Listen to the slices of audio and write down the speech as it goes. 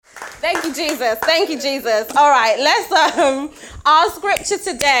Thank you, Jesus. Thank you, Jesus. All right, let's our scripture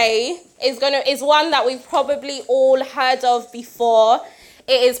today is one that we've probably all heard of before.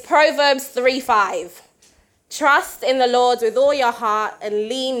 It is Proverbs 3:5. Trust in the Lord with all your heart and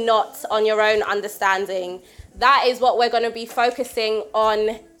lean not on your own understanding. That is what we're going to be focusing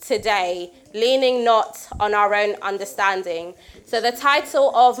on today, leaning not on our own understanding. So the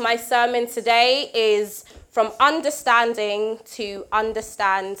title of my sermon today is From Understanding to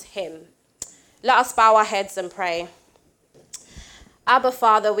Understand Him. Let us bow our heads and pray. Abba,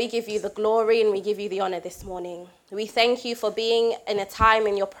 Father, we give you the glory and we give you the honor this morning. We thank you for being in a time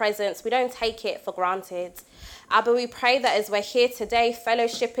in your presence. We don't take it for granted. Abba, we pray that as we're here today,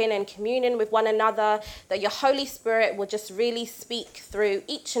 fellowshipping and communing with one another, that your Holy Spirit will just really speak through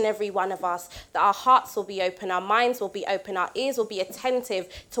each and every one of us, that our hearts will be open, our minds will be open, our ears will be attentive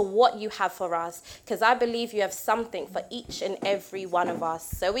to what you have for us, because I believe you have something for each and every one of us.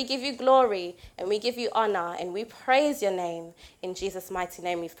 So we give you glory and we give you honor and we praise your name. In Jesus' mighty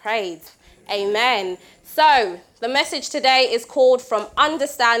name we've prayed. Amen. So the message today is called From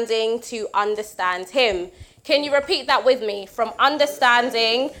Understanding to Understand Him. Can you repeat that with me? From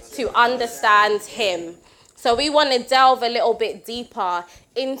understanding to understand him. So we want to delve a little bit deeper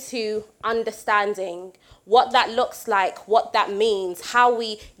into understanding what that looks like, what that means, how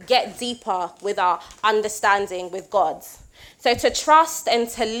we get deeper with our understanding with God. So to trust and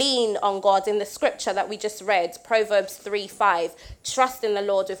to lean on God in the scripture that we just read, Proverbs 3:5, trust in the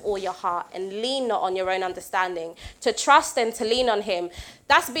Lord with all your heart and lean not on your own understanding. To trust and to lean on him,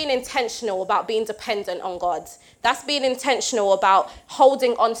 that's being intentional about being dependent on God. That's being intentional about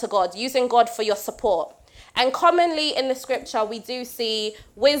holding on to God, using God for your support. And commonly in the scripture, we do see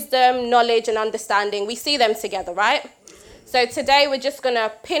wisdom, knowledge, and understanding. We see them together, right? So today we're just going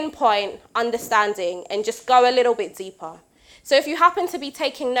to pinpoint understanding and just go a little bit deeper. So if you happen to be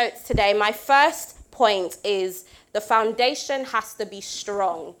taking notes today, my first point is the foundation has to be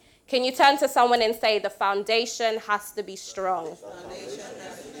strong. Can you turn to someone and say the foundation has to be strong?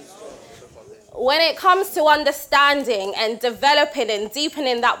 When it comes to understanding and developing and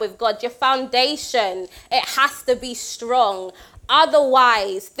deepening that with God, your foundation, it has to be strong.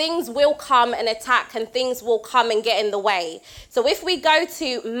 Otherwise, things will come and attack and things will come and get in the way. So if we go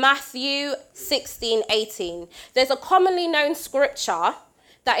to Matthew 16:18, there's a commonly known scripture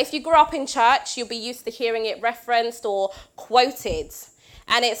that if you grew up in church, you'll be used to hearing it referenced or quoted.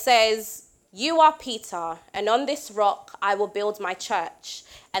 And it says, "You are Peter, and on this rock I will build my church,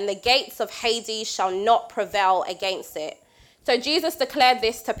 and the gates of Hades shall not prevail against it." So Jesus declared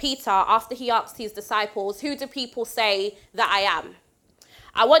this to Peter after he asked his disciples, "Who do people say that I am?"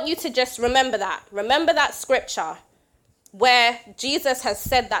 I want you to just remember that. Remember that scripture where Jesus has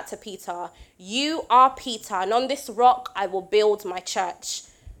said that to Peter. You are Peter, and on this rock I will build my church.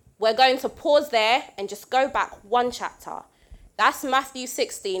 We're going to pause there and just go back one chapter. That's Matthew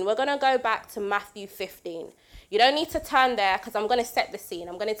 16. We're going to go back to Matthew 15. You don't need to turn there because I'm going to set the scene.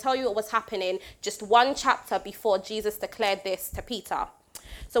 I'm going to tell you what was happening just one chapter before Jesus declared this to Peter.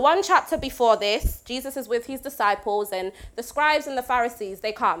 So one chapter before this, Jesus is with his disciples and the scribes and the Pharisees,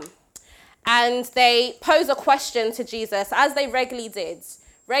 they come. And they pose a question to Jesus, as they regularly did.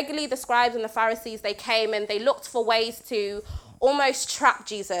 Regularly, the scribes and the Pharisees, they came and they looked for ways to almost trap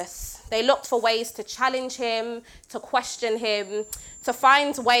Jesus. They looked for ways to challenge him, to question him, to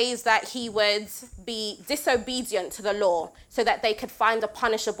find ways that he would be disobedient to the law so that they could find a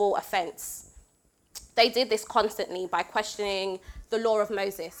punishable offense. They did this constantly by questioning the law of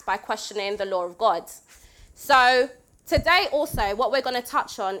Moses, by questioning the law of God. So today also, what we're going to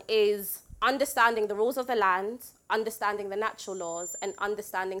touch on is understanding the rules of the land, understanding the natural laws, and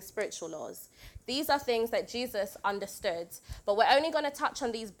understanding spiritual laws. These are things that Jesus understood, but we're only going to touch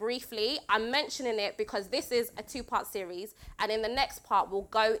on these briefly. I'm mentioning it because this is a two-part series, and in the next part, we'll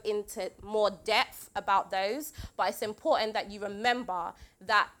go into more depth about those, but it's important that you remember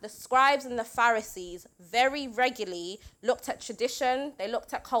that the scribes and the Pharisees very regularly looked at tradition, they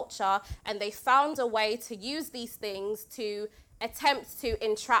looked at culture, and they found a way to use these things to attempt to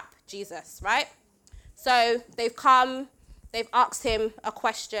entrap Jesus, right? So they've come, they've asked him a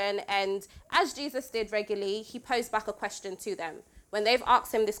question, and as Jesus did regularly, he posed back a question to them. When they've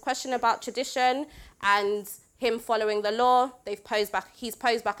asked him this question about tradition and him following the law, he's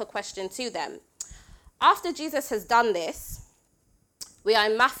posed back a question to them. After Jesus has done this, we are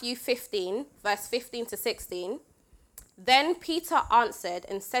in Matthew 15, verse 15 to 16. Then Peter answered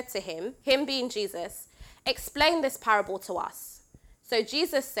and said to him being Jesus, "Explain this parable to us." So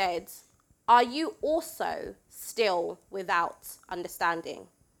Jesus said, "Are you also still without understanding?"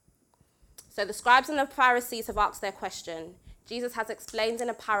 So the scribes and the Pharisees have asked their question. Jesus has explained in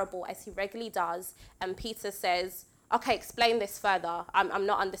a parable, as he regularly does, and Peter says, okay, explain this further. I'm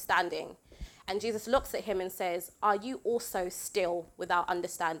not understanding. And Jesus looks at him and says, are you also still without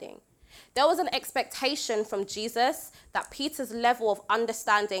understanding? There was an expectation from Jesus that Peter's level of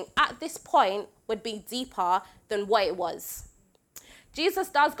understanding at this point would be deeper than what it was. Jesus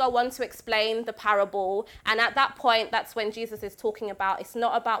does go on to explain the parable, and at that point, that's when Jesus is talking about, it's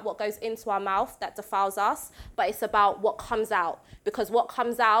not about what goes into our mouth that defiles us, but it's about what comes out, because what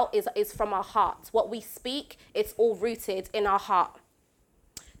comes out is from our heart. What we speak, it's all rooted in our heart.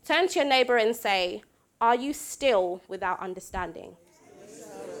 Turn to your neighbor and say, are you still without understanding?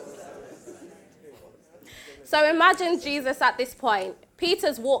 So imagine Jesus at this point.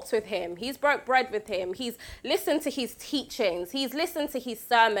 Peter's walked with him. He's broke bread with him. He's listened to his teachings. He's listened to his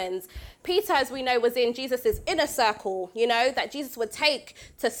sermons. Peter, as we know, was in Jesus' inner circle, that Jesus would take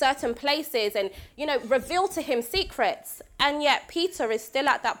to certain places and, reveal to him secrets. And yet Peter is still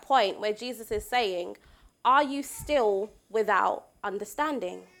at that point where Jesus is saying, are you still without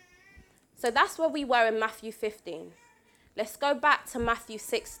understanding? So that's where we were in Matthew 15. Let's go back to Matthew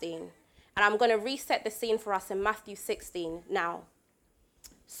 16. And I'm going to reset the scene for us in Matthew 16 now.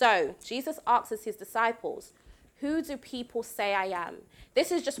 So Jesus asks his disciples, who do people say I am?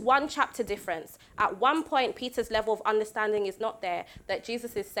 This is just one chapter difference. At one point, Peter's level of understanding is not there, that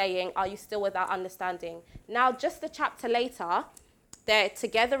Jesus is saying, are you still without understanding? Now, just a chapter later, they're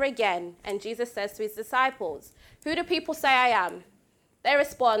together again, and Jesus says to his disciples, who do people say I am? They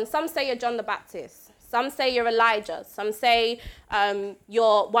respond, some say you're John the Baptist. Some say you're Elijah. Some say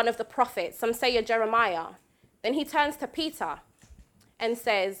you're one of the prophets. Some say you're Jeremiah. Then he turns to Peter and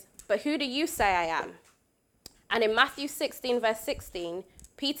says, but who do you say I am? And in Matthew 16, verse 16,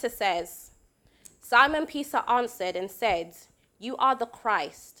 Peter says, Simon Peter answered and said, you are the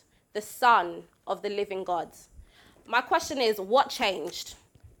Christ, the Son of the living God. My question is, what changed?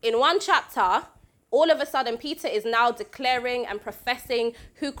 In one chapter, all of a sudden, Peter is now declaring and professing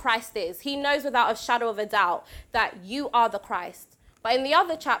who Christ is. He knows without a shadow of a doubt that you are the Christ. But in the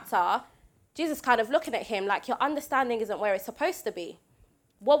other chapter, Jesus kind of looking at him like, your understanding isn't where it's supposed to be.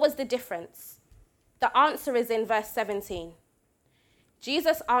 What was the difference? The answer is in verse 17.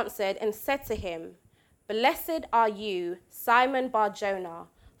 Jesus answered and said to him, blessed are you, Simon Bar-Jonah,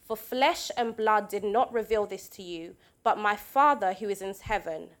 for flesh and blood did not reveal this to you, but my Father who is in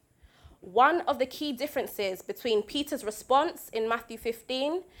heaven. One of the key differences between Peter's response in Matthew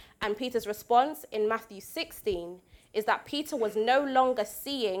 15 and Peter's response in Matthew 16 is that Peter was no longer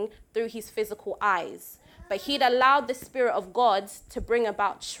seeing through his physical eyes, but he'd allowed the Spirit of God to bring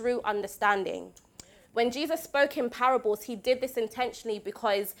about true understanding. When Jesus spoke in parables, he did this intentionally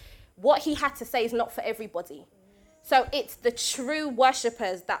because what he had to say is not for everybody. So it's the true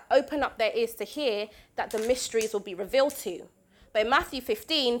worshippers that open up their ears to hear that the mysteries will be revealed to. But in Matthew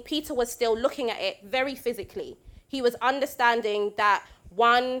 15, Peter was still looking at it very physically. He was understanding that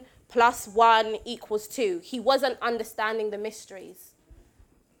 1 + 1 = 2. He wasn't understanding the mysteries.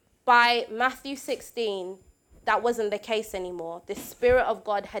 By Matthew 16, that wasn't the case anymore. The Spirit of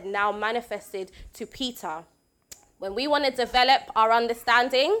God had now manifested to Peter. When we want to develop our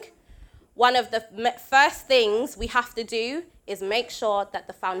understanding, one of the first things we have to do is make sure that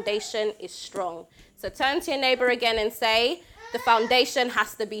the foundation is strong. So turn to your neighbor again and say, the foundation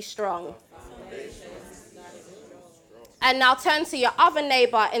has to be strong. And now turn to your other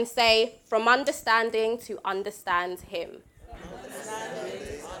neighbor and say, from understanding to understand him.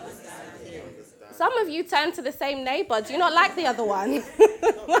 Some of you turn to the same neighbor. Do you not like the other one?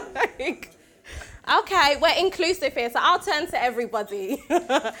 Okay, we're inclusive here, so I'll turn to everybody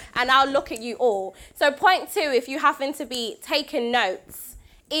and I'll look at you all. So point 2, if you happen to be taking notes,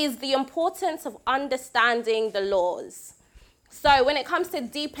 is the importance of understanding the laws. So when it comes to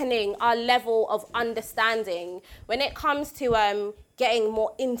deepening our level of understanding, when it comes to getting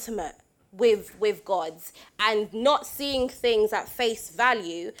more intimate with God and not seeing things at face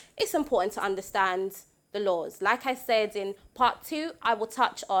value, it's important to understand the laws. Like I said, in part 2, I will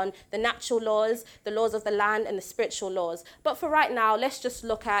touch on the natural laws, the laws of the land, and the spiritual laws. But for right now, let's just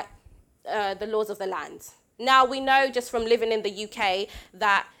look at the laws of the land. Now, we know just from living in the UK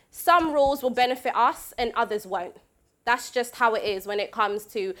that some rules will benefit us and others won't. That's just how it is when it comes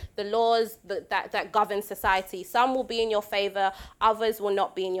to the laws that govern society. Some will be in your favor, others will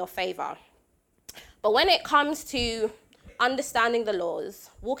not be in your favor. But when it comes to understanding the laws,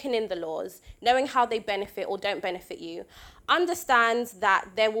 walking in the laws, knowing how they benefit or don't benefit you, understand that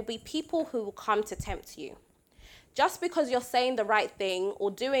there will be people who will come to tempt you. Just because you're saying the right thing or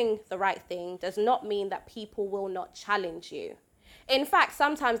doing the right thing does not mean that people will not challenge you. In fact,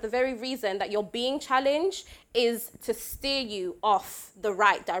 sometimes the very reason that you're being challenged is to steer you off the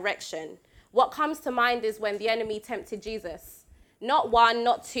right direction. What comes to mind is when the enemy tempted Jesus. Not one,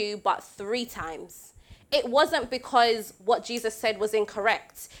 not two, but 3 times. It wasn't because what Jesus said was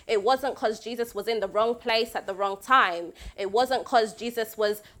incorrect. It wasn't because Jesus was in the wrong place at the wrong time. It wasn't because Jesus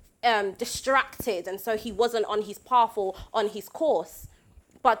was distracted and so he wasn't on his path or on his course.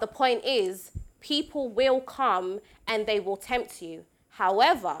 But the point is, people will come and they will tempt you.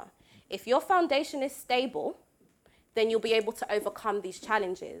 However, if your foundation is stable, then you'll be able to overcome these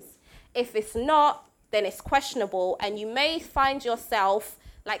challenges. If it's not, then it's questionable, and you may find yourself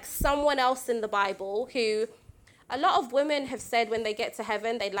like someone else in the Bible who a lot of women have said when they get to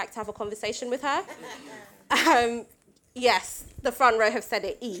heaven, they'd like to have a conversation with her. Yes, the front row have said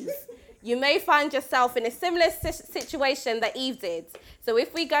it, Eve. You may find yourself in a similar situation that Eve did. So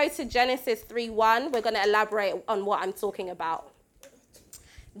if we go to Genesis 3:1, we're going to elaborate on what I'm talking about.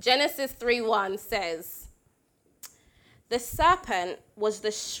 Genesis 3:1 says, "The serpent was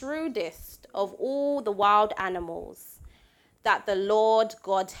the shrewdest of all the wild animals that the Lord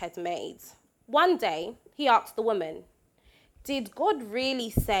God had made. One day, he asked the woman, 'Did God really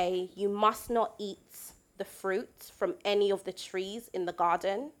say you must not eat the fruit from any of the trees in the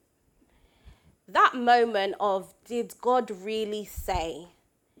garden?'" That moment of, did God really say,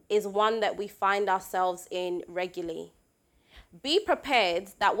 is one that we find ourselves in regularly. Be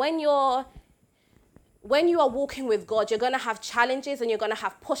prepared that when you are walking with God, you're going to have challenges and you're going to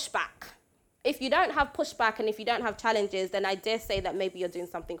have pushback. If you don't have pushback and if you don't have challenges, then I dare say that maybe you're doing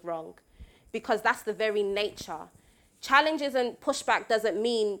something wrong, because that's the very nature. Challenges and pushback doesn't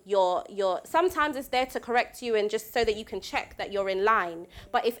mean you're sometimes it's there to correct you and just so that you can check that you're in line.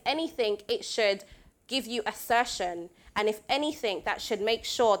 But if anything, it should give you assertion. And if anything, that should make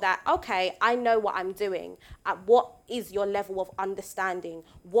sure that, okay, I know what I'm doing. What is your level of understanding?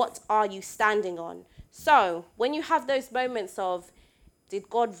 What are you standing on? So when you have those moments of, did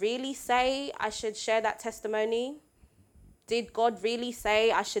God really say I should share that testimony? Did God really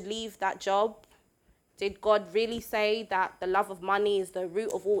say I should leave that job? Did God really say that the love of money is the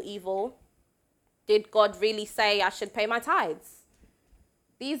root of all evil? Did God really say I should pay my tithes?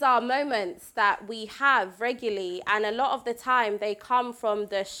 These are moments that we have regularly, and a lot of the time they come from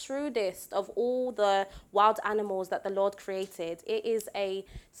the shrewdest of all the wild animals that the Lord created. It is a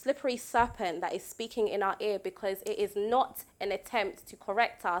slippery serpent that is speaking in our ear because it is not an attempt to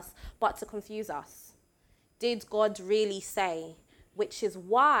correct us, but to confuse us. Did God really say? Which is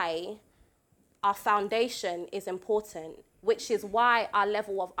why our foundation is important, which is why our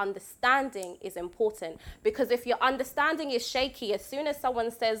level of understanding is important. Because if your understanding is shaky, as soon as someone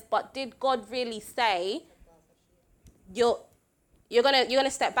says, but did God really say, you're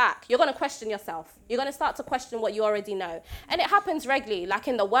gonna step back. You're gonna question yourself. You're gonna start to question what you already know. And it happens regularly, like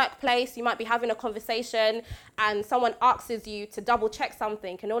in the workplace, you might be having a conversation and someone asks you to double check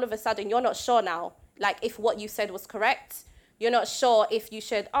something, and all of a sudden you're not sure now, like if what you said was correct. You're not sure if you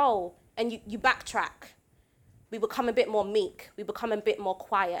should, and you backtrack. We become a bit more meek. We become a bit more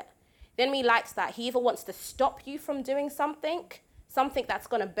quiet. The enemy likes that. He either wants to stop you from doing something that's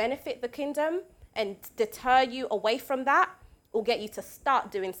going to benefit the kingdom and deter you away from that, or get you to start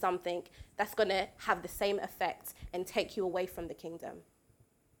doing something that's going to have the same effect and take you away from the kingdom.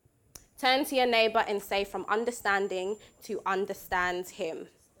 Turn to your neighbor and say, from understanding to understand him.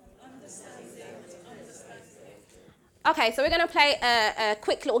 Okay, so we're going to play a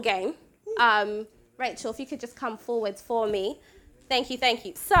quick little game. Rachel, if you could just come forward for me. Thank you.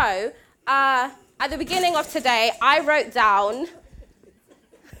 So, at the beginning of today, I wrote down...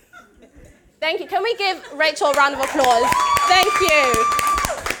 Thank you. Can we give Rachel a round of applause? Thank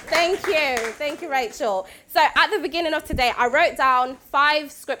you, Rachel. So, at the beginning of today, I wrote down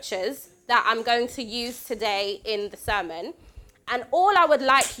 5 scriptures that I'm going to use today in the sermon. And all I would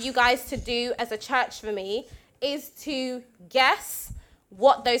like you guys to do as a church for me is to guess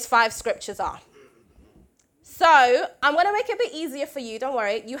what those 5 scriptures are. So I'm going to make it a bit easier for you. Don't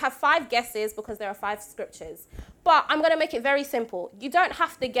worry. You have 5 guesses because there are 5 scriptures. But I'm going to make it very simple. You don't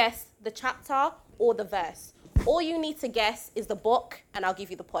have to guess the chapter or the verse. All you need to guess is the book, and I'll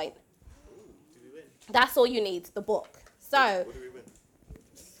give you the point. That's all you need, the book. So what do we win?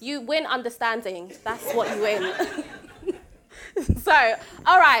 You win understanding. That's what you win. So,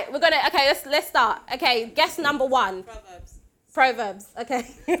 all right, let's start. Okay, guess number 1. Proverbs, okay.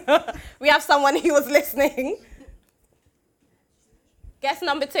 We have someone who was listening. Guess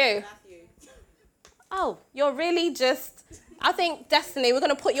number 2. Matthew. Oh, you're really I think, Destiny, we're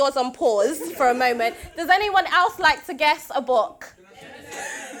going to put yours on pause for a moment. Does anyone else like to guess a book?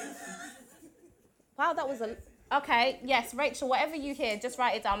 Wow, that was Okay, yes, Rachel, whatever you hear, just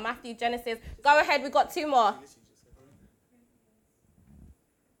write it down. Matthew, Genesis. Go ahead, we've got two more.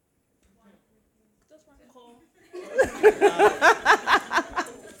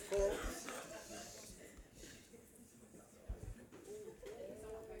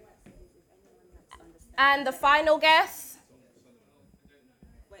 And the final guess?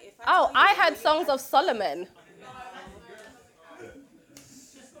 Oh, I had Songs of Solomon.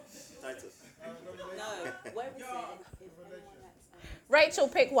 Rachel,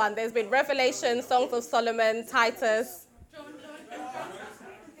 pick one. There's been Revelation, Songs of Solomon, Titus.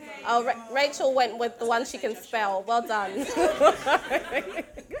 Oh, Rachel went with the one she can spell. Well done.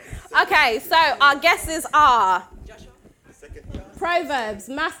 Okay, so our guesses are Proverbs,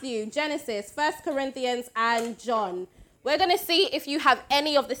 Matthew, Genesis, 1 Corinthians, and John. We're going to see if you have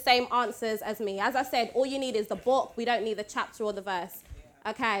any of the same answers as me. As I said, all you need is the book. We don't need the chapter or the verse.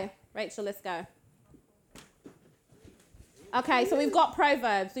 Okay, Rachel, let's go. Okay, so we've got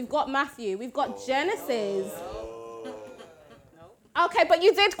Proverbs, we've got Matthew, we've got Genesis. Okay, but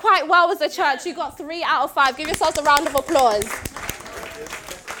you did quite well as a church. You got 3 out of 5. Give yourselves a round of applause.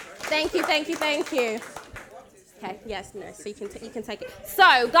 Thank you, thank you, thank you. Okay, yes, no, so you can take it.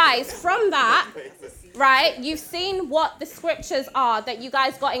 So, guys, from that, right, you've seen what the scriptures are that you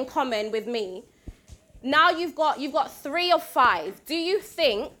guys got in common with me. Now you've got 3 of 5. Do you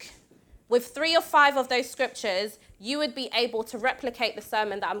think with 3 of 5 of those scriptures, you would be able to replicate the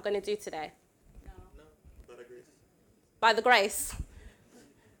sermon that I'm going to do today? No. By the grace. By the grace?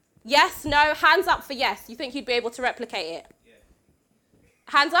 Yes, no, hands up for yes. You think you'd be able to replicate it? Yeah.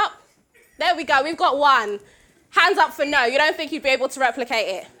 Hands up? There we go, we've got 1. Hands up for no, you don't think you'd be able to replicate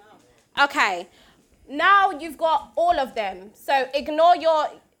it? No. Okay, now you've got all of them. So ignore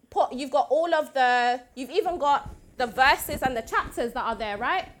you've got all of you've even got the verses and the chapters that are there,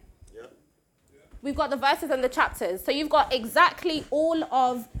 right? We've got the verses and the chapters. So you've got exactly all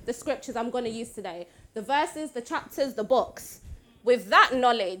of the scriptures I'm going to use today. The verses, the chapters, the books. With that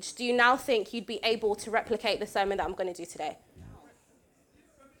knowledge, do you now think you'd be able to replicate the sermon that I'm going to do today?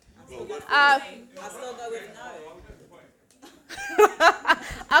 I'll still go with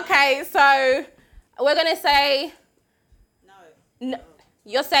no. Okay, so we're going to say... No.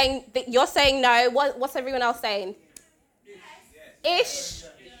 You're saying no. What's everyone else saying? Ish.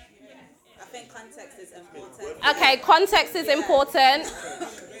 I think context is important. Okay, context is important.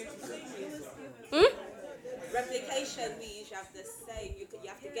 Replication means you have to say, you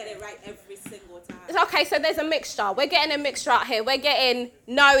have to get it right every single time. Okay, so there's a mixture. We're getting a mixture out here. We're getting,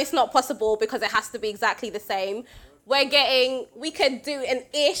 no, it's not possible because it has to be exactly the same. We could do an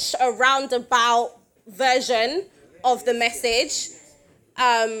ish, a roundabout version of the message.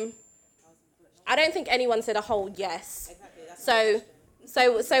 I don't think anyone said a whole yes. So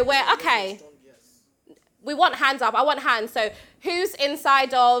we're, okay. We want hands up. I want hands. So who's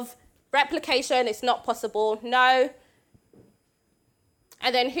inside of replication? It's not possible. No.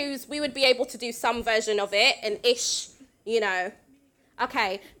 And then we would be able to do some version of it, an ish,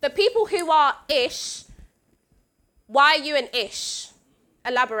 Okay. The people who are ish, why are you an ish?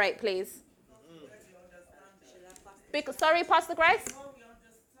 Elaborate, please. Sorry, Pastor Grace?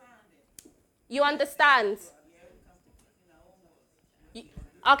 You understand?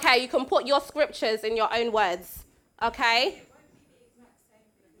 Okay, you can put your scriptures in your own words. Okay?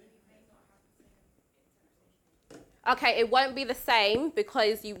 Okay, it won't be the same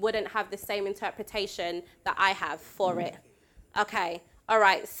because you wouldn't have the same interpretation that I have for it. Okay, all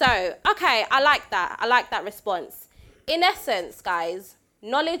right. So, okay, I like that. I like that response. In essence, guys,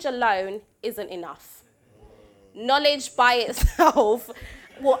 knowledge alone isn't enough. Knowledge by itself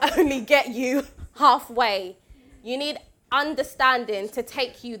will only get you halfway. You need understanding to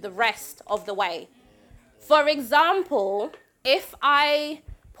take you the rest of the way. For example, if I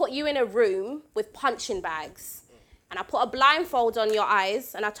put you in a room with punching bags and I put a blindfold on your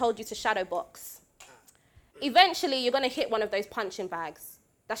eyes and I told you to shadow box, eventually you're going to hit one of those punching bags.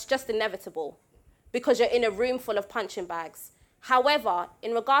 That's just inevitable because you're in a room full of punching bags. However,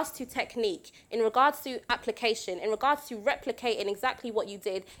 in regards to technique, in regards to application, in regards to replicating exactly what you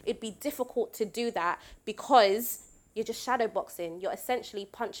did, it'd be difficult to do that because you're just shadow boxing. You're essentially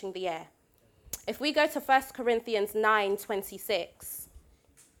punching the air. If we go to 1 Corinthians 9:26,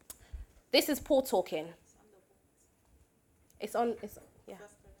 this is Paul talking. Yeah.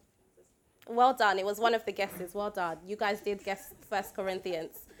 Well done. It was one of the guesses. Well done. You guys did guess 1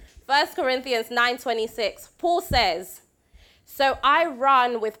 Corinthians. 1 Corinthians 9:26, Paul says, "So I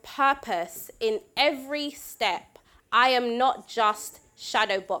run with purpose in every step. I am not just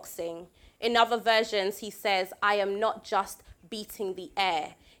shadow boxing." In other versions, he says, I am not just beating the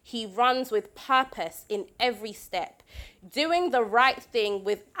air. He runs with purpose in every step. Doing the right thing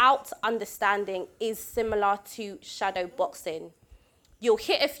without understanding is similar to shadow boxing. You'll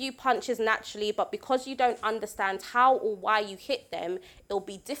hit a few punches naturally, but because you don't understand how or why you hit them, it'll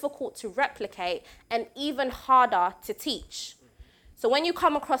be difficult to replicate and even harder to teach. So when you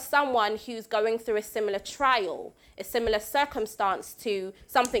come across someone who's going through a similar trial, a similar circumstance to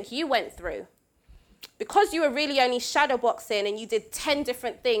something you went through, because you were really only shadow boxing and you did 10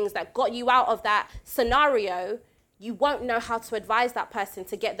 different things that got you out of that scenario, you won't know how to advise that person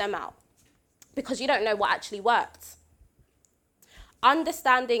to get them out because you don't know what actually worked.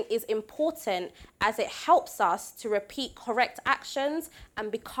 Understanding is important as it helps us to repeat correct actions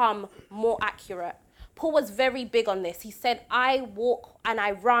and become more accurate. Paul was very big on this. He said, I walk and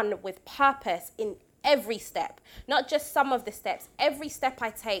I run with purpose in every step, not just some of the steps. Every step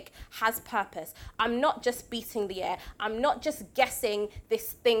I take has purpose. I'm not just beating the air. I'm not just guessing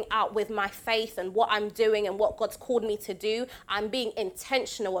this thing out with my faith and what I'm doing and what God's called me to do. I'm being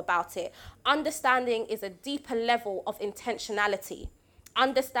intentional about it. Understanding is a deeper level of intentionality.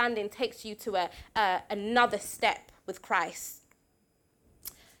 Understanding takes you to another step with Christ.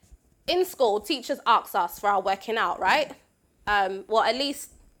 In school, teachers ask us for our working out, right? Well, at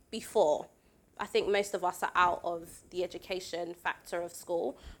least before. I think most of us are out of the education factor of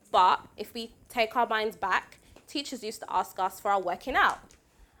school. But if we take our minds back, teachers used to ask us for our working out.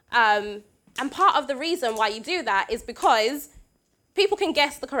 And part of the reason why you do that is because people can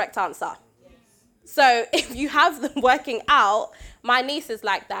guess the correct answer. So if you have them working out, my niece is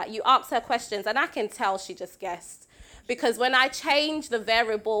like that. You ask her questions and I can tell she just guessed. Because when I change the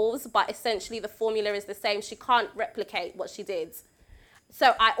variables, but essentially the formula is the same, she can't replicate what she did.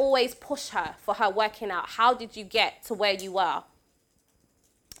 So I always push her for her working out. How did you get to where you were?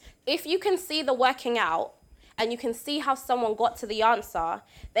 If you can see the working out and you can see how someone got to the answer,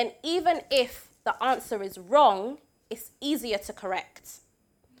 then even if the answer is wrong, it's easier to correct.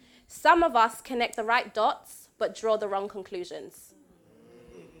 Some of us connect the right dots, but draw the wrong conclusions.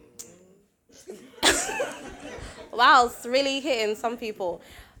 Wow, it's really hitting some people.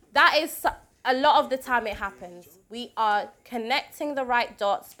 That is, a lot of the time it happens. We are connecting the right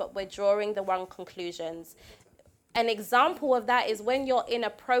dots, but we're drawing the wrong conclusions. An example of that is when you're in a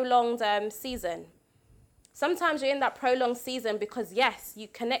prolonged season. Sometimes you're in that prolonged season because, yes, you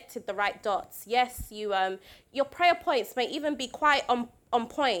connected the right dots. Yes, your prayer points may even be quite on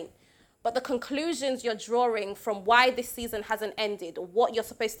point, but the conclusions you're drawing from why this season hasn't ended or what you're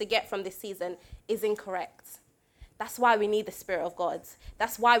supposed to get from this season is incorrect. That's why we need the Spirit of God.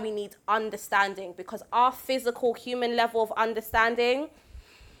 That's why we need understanding, because our physical human level of understanding,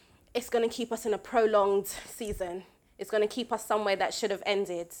 it's going to keep us in a prolonged season. It's going to keep us somewhere that should have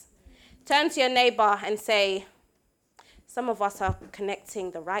ended. Turn to your neighbor and say, some of us are connecting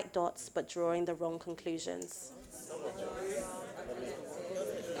the right dots but drawing the wrong conclusions.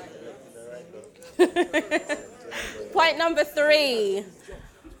 Point number 3.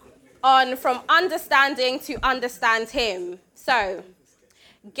 On from understanding to understand him. So,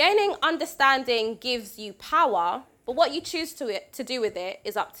 gaining understanding gives you power, but what you choose to do with it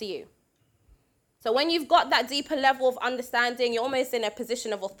is up to you. So when you've got that deeper level of understanding, you're almost in a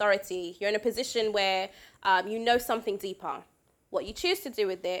position of authority. You're in a position where you know something deeper. What you choose to do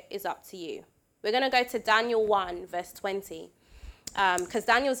with it is up to you. We're going to go to Daniel 1, verse 20, because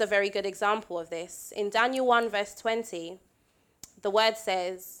Daniel's a very good example of this. In Daniel 1, verse 20, the word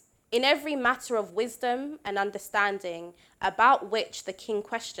says, in every matter of wisdom and understanding about which the king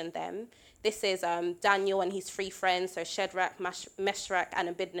questioned them. This is Daniel and his 3 friends, so Shadrach, Meshach, and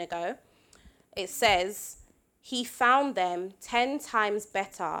Abednego. It says, he found them 10 times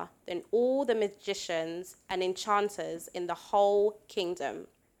better than all the magicians and enchanters in the whole kingdom.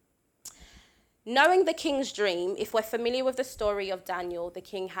 Knowing the king's dream, if we're familiar with the story of Daniel, the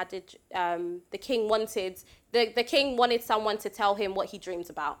king wanted someone to tell him what he dreams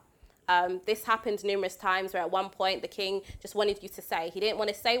about. This happened numerous times where at one point the king just wanted you to say. He didn't want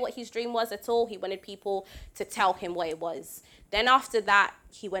to say what his dream was at all. He wanted people to tell him what it was. Then after that,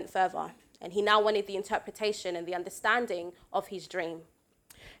 he went further. And he now wanted the interpretation and the understanding of his dream.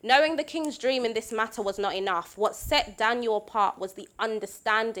 Knowing the king's dream in this matter was not enough. What set Daniel apart was the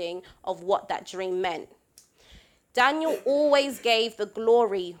understanding of what that dream meant. Daniel always gave the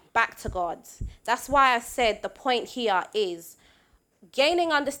glory back to God. That's why I said the point here is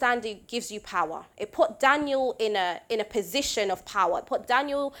gaining understanding gives you power. It put Daniel in a position of power. It put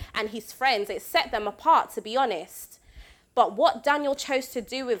Daniel and his friends, it set them apart, to be honest. But what Daniel chose to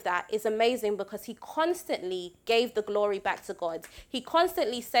do with that is amazing, because he constantly gave the glory back to God. He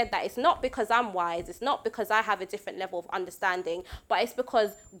constantly said that it's not because I'm wise, it's not because I have a different level of understanding, but it's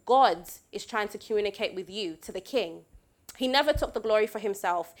because God is trying to communicate with you, to the king. He never took the glory for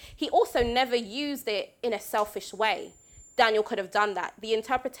himself. He also never used it in a selfish way. Daniel could have done that. The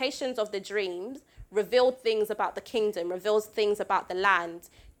interpretations of the dreams revealed things about the kingdom, reveals things about the land.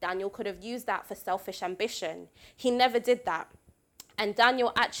 Daniel could have used that for selfish ambition. He never did that. And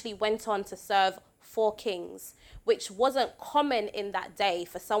Daniel actually went on to serve 4 kings, which wasn't common in that day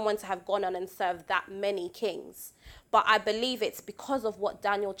for someone to have gone on and served that many kings. But I believe it's because of what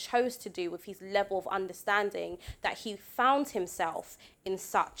Daniel chose to do with his level of understanding that he found himself in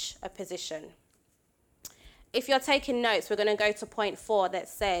such a position. If you're taking notes, we're going to go to point 4 that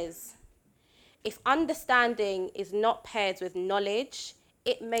says, if understanding is not paired with knowledge,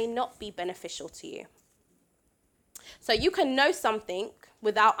 it may not be beneficial to you. So you can know something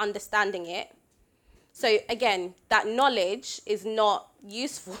without understanding it. So again, that knowledge is not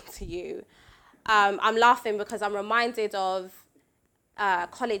useful to you. I'm laughing because I'm reminded of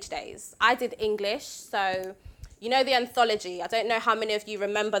college days. I did English, so you know the anthology. I don't know how many of you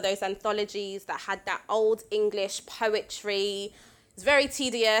remember those anthologies that had that old English poetry. It's very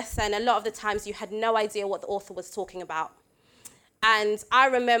tedious, and a lot of the times you had no idea what the author was talking about. And I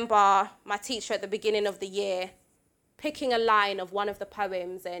remember my teacher at the beginning of the year picking a line of one of the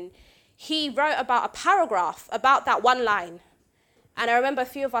poems, and he wrote about a paragraph about that one line. And I remember a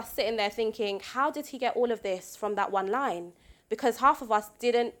few of us sitting there thinking, how did he get all of this from that one line? Because half of us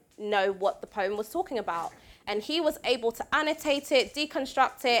didn't know what the poem was talking about. And he was able to annotate it,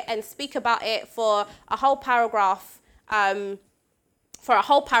 deconstruct it, and speak about it for a whole paragraph, to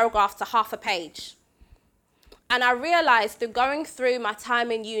half a page. And I realized through going through my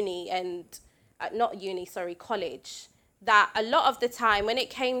time in college, that a lot of the time when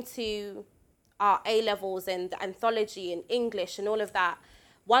it came to our A-levels and the anthology and English and all of that,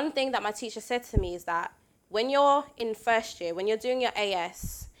 one thing that my teacher said to me is that when you're in first year, when you're doing your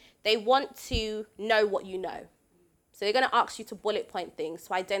AS, they want to know what you know. So they're going to ask you to bullet point things,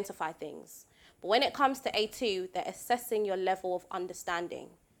 to identify things. But when it comes to A2, they're assessing your level of understanding.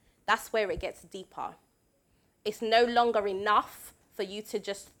 That's where it gets deeper. It's no longer enough for you to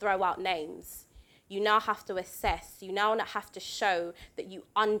just throw out names. You now have to assess. You now have to show that you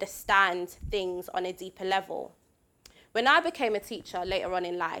understand things on a deeper level. When I became a teacher later on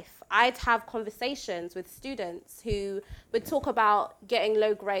in life, I'd have conversations with students who would talk about getting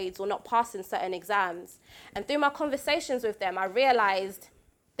low grades or not passing certain exams. And through my conversations with them, I realized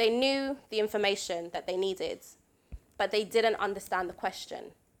they knew the information that they needed, but they didn't understand the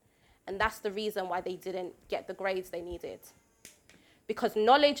question. And that's the reason why they didn't get the grades they needed. Because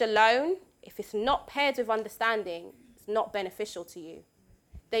knowledge alone, if it's not paired with understanding, it's not beneficial to you.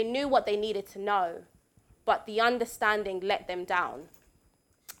 They knew what they needed to know, but the understanding let them down.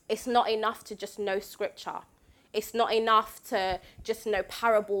 It's not enough to just know scripture. It's not enough to just know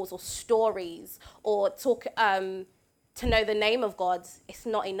parables or stories or talk to know the name of God. It's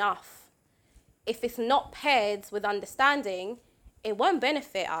not enough. If it's not paired with understanding, it won't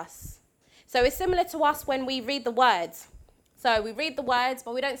benefit us. So it's similar to us when we read the words. So we read the words,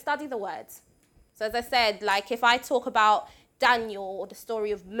 but we don't study the words. So as I said, like if I talk about Daniel or the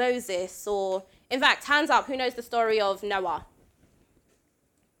story of Moses, or in fact, hands up, who knows the story of Noah?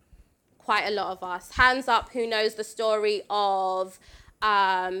 Quite a lot of us. Hands up, who knows the story of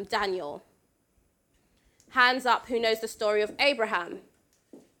Daniel? Hands up, who knows the story of Abraham?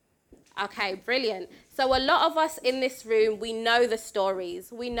 Okay, brilliant. So a lot of us in this room, we know the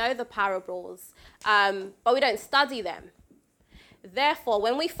stories, we know the parables, but we don't study them. Therefore,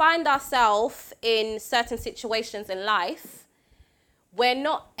 when we find ourselves in certain situations in life, we're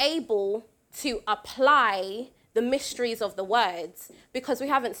not able to apply the mysteries of the words because we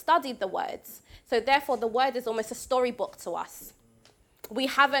haven't studied the words. So therefore, the word is almost a storybook to us. We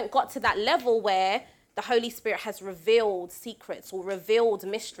haven't got to that level where the Holy Spirit has revealed secrets or revealed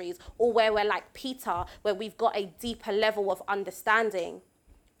mysteries, or where we're like Peter, where we've got a deeper level of understanding.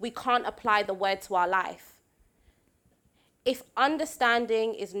 We can't apply the word to our life. If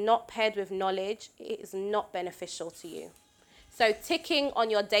understanding is not paired with knowledge, it is not beneficial to you. So ticking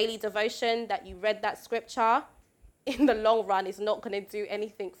on your daily devotion that you read that scripture, in the long run, is not going to do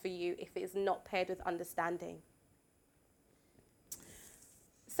anything for you if it is not paired with understanding.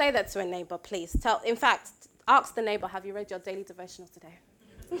 Say that to a neighbor, please. In fact, ask the neighbor, have you read your daily devotional today?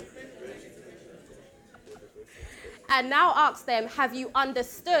 And now ask them, have you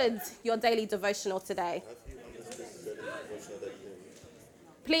understood your daily devotional today?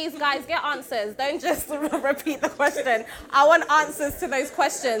 Please, guys, get answers. Don't just repeat the question. I want answers to those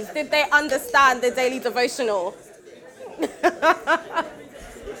questions. Did they understand the daily devotional?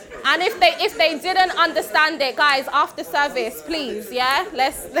 And if they didn't understand it, guys, after service, please, yeah?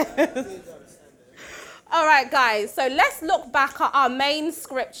 Let's All right, guys. So let's look back at our main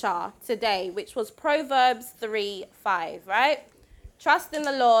scripture today, which was Proverbs 3:5, right? Trust in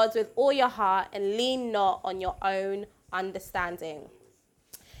the Lord with all your heart and lean not on your own understanding.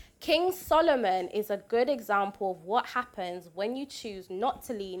 King Solomon is a good example of what happens when you choose not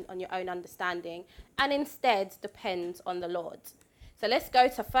to lean on your own understanding and instead depend on the Lord. So let's go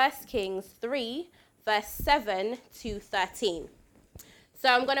to 1 Kings 3, verse 7 to 13. So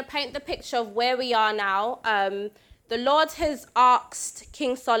I'm going to paint the picture of where we are now. The Lord has asked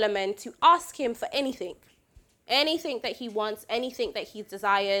King Solomon to ask him for anything. Anything that he wants, anything that he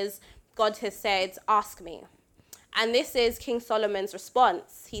desires, God has said, ask me. And this is King Solomon's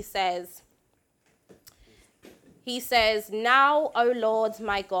response. He says, now, O Lord,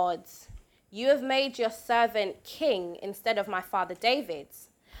 my God, you have made your servant king instead of my father David.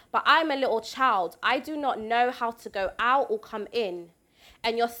 But I'm a little child. I do not know how to go out or come in.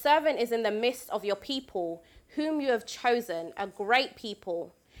 And your servant is in the midst of your people, whom you have chosen, a great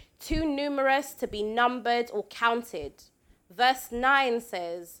people, too numerous to be numbered or counted. Verse 9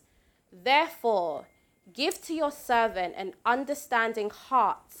 says, therefore, give to your servant an understanding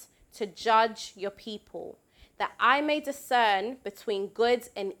heart to judge your people, that I may discern between good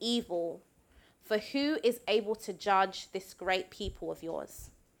and evil. For who is able to judge this great people of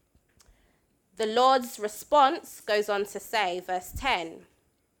yours? The Lord's response goes on to say, verse 10,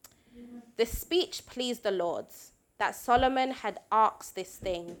 the speech pleased the Lord, that Solomon had asked this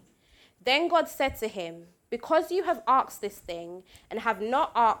thing. Then God said to him, because you have asked this thing, and have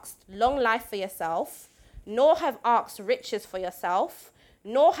not asked long life for yourself, nor have asked riches for yourself,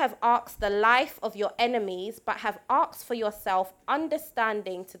 nor have asked the life of your enemies, but have asked for yourself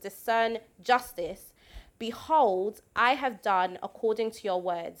understanding to discern justice, behold, I have done according to your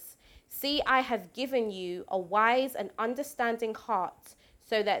words. See, I have given you a wise and understanding heart,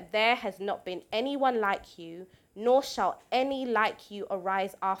 so that there has not been anyone like you, nor shall any like you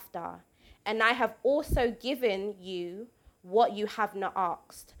arise after. And I have also given you what you have not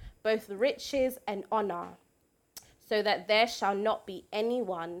asked, both riches and honor, so that there shall not be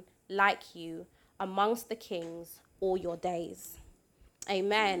anyone like you amongst the kings all your days.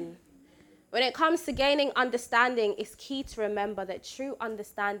 Amen. When it comes to gaining understanding, it's key to remember that true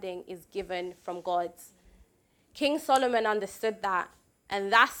understanding is given from God. King Solomon understood that,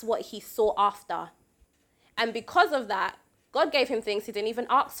 and that's what he sought after. And because of that, God gave him things he didn't even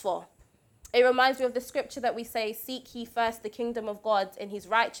ask for. It reminds me of the scripture that we say, seek ye first the kingdom of God and his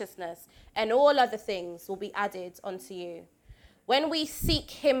righteousness, and all other things will be added unto you. When we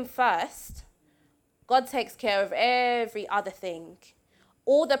seek him first, God takes care of every other thing.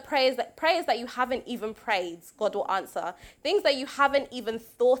 All the prayers that you haven't even prayed, God will answer. Things that you haven't even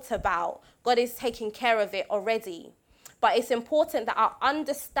thought about, God is taking care of it already. But it's important that our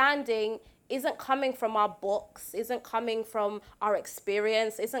understanding isn't coming from our books, isn't coming from our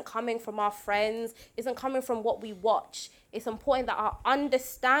experience, isn't coming from our friends, isn't coming from what we watch. It's important that our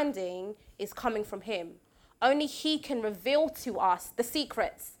understanding is coming from him. Only he can reveal to us the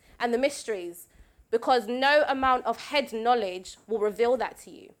secrets and the mysteries, because no amount of head knowledge will reveal that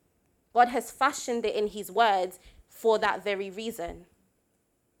to you. God has fashioned it in his words for that very reason.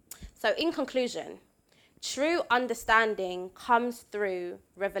 So in conclusion, true understanding comes through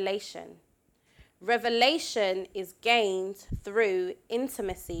revelation. Revelation is gained through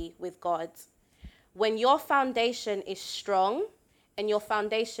intimacy with God. When your foundation is strong and your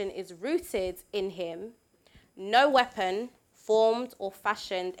foundation is rooted in him, no weapon formed or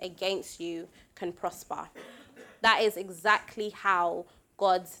fashioned against you can prosper. That is exactly how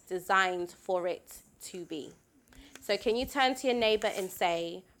God's designed for it to be. So can you turn to your neighbor and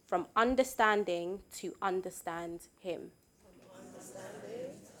say, from understanding to understand him?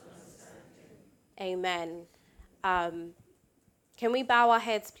 Amen. Can we bow our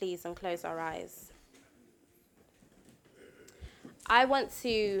heads, please, and close our eyes? I want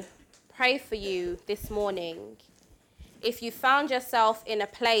to pray for you this morning. If you found yourself in a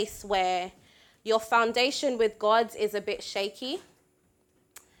place where your foundation with God is a bit shaky,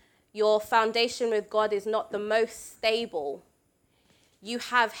 your foundation with God is not the most stable, you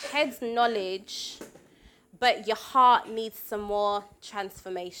have head knowledge, but your heart needs some more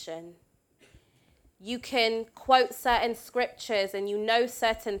transformation. You can quote certain scriptures and you know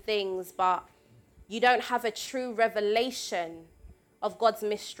certain things, but you don't have a true revelation of God's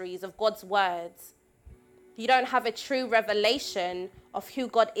mysteries, of God's words. You don't have a true revelation of who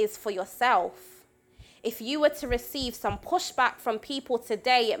God is for yourself. If you were to receive some pushback from people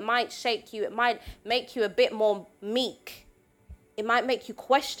today, it might shake you. It might make you a bit more meek. It might make you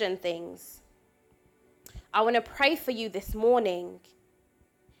question things. I want to pray for you this morning.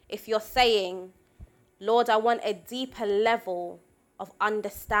 If you're saying, Lord, I want a deeper level of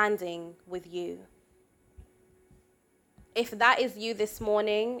understanding with you. If that is you this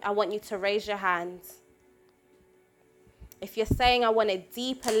morning, I want you to raise your hand. If you're saying, I want a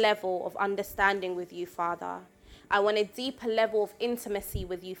deeper level of understanding with you, Father. I want a deeper level of intimacy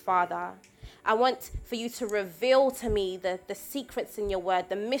with you, Father. I want for you to reveal to me the secrets in your word,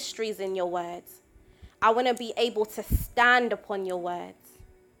 the mysteries in your words. I want to be able to stand upon your words.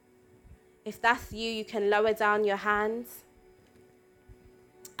 If that's you, you can lower down your hands.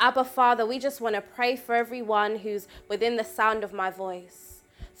 Abba, Father, we just want to pray for everyone who's within the sound of my voice.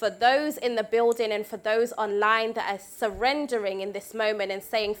 For those in the building and for those online that are surrendering in this moment and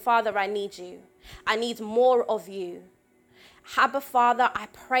saying, Father, I need you. I need more of you. Abba, Father, I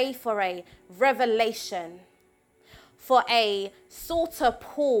pray for a revelation, for a Salter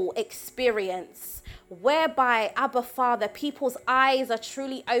Pool experience, whereby, Abba, Father, people's eyes are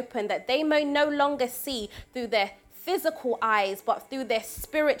truly open, that they may no longer see through their physical eyes, but through their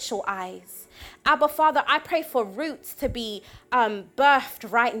spiritual eyes. Abba, Father, I pray for roots to be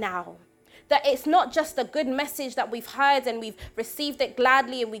birthed right now. That it's not just a good message that we've heard and we've received it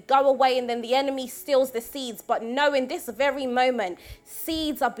gladly and we go away and then the enemy steals the seeds. But no, in this very moment,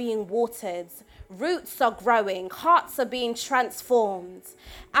 seeds are being watered. Roots are growing. Hearts are being transformed.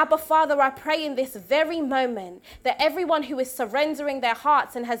 Abba, Father, I pray in this very moment that everyone who is surrendering their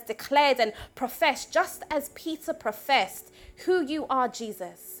hearts and has declared and professed, just as Peter professed, who you are,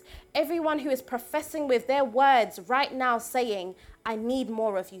 Jesus. Everyone who is professing with their words right now saying, I need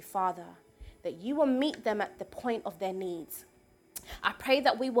more of you, Father. That you will meet them at the point of their needs. I pray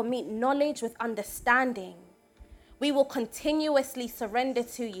that we will meet knowledge with understanding. We will continuously surrender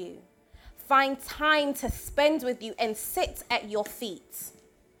to you. Find time to spend with you and sit at your feet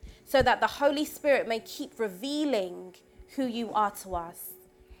so that the Holy Spirit may keep revealing who you are to us.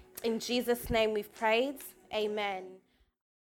 In Jesus' name we've prayed. Amen.